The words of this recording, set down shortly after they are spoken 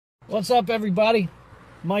What's up, everybody?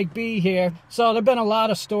 Mike B here. So there have been a lot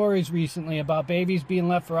of stories recently about babies being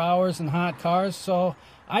left for hours in hot cars, so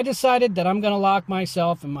I decided that I'm going to lock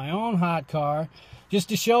myself in my own hot car just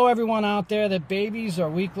to show everyone out there that babies are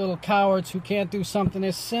weak little cowards who can't do something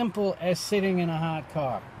as simple as sitting in a hot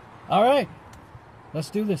car. All right, let's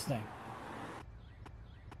do this thing.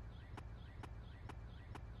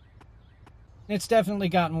 It's definitely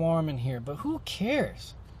gotten warm in here, but who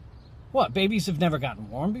cares? What, babies have never gotten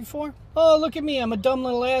warm before? Oh, look at me, I'm a dumb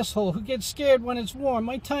little asshole who gets scared when it's warm.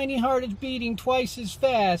 My tiny heart is beating twice as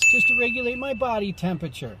fast just to regulate my body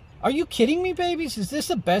temperature. Are you kidding me, babies? Is this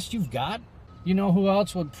the best you've got? You know who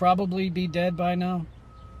else would probably be dead by now?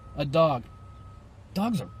 A dog.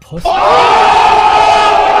 Dogs are pussies.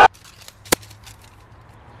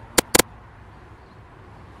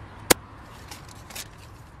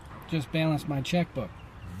 Just balanced my checkbook.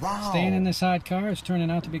 Wow. Staying in this hot car is turning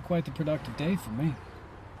out to be quite the productive day for me.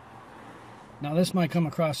 Now this might come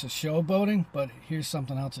across as showboating, but here's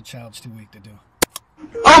something else a child's too weak to do.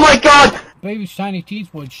 Oh my god! Baby's tiny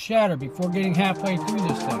teeth would shatter before getting halfway through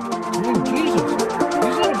this thing. Oh, Jesus!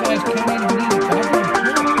 These little guys can't even need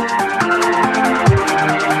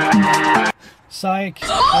a Psych.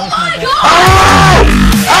 Oh my fucking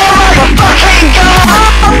god!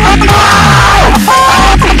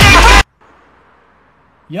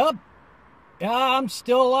 Yup. Yeah, I'm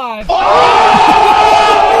still alive.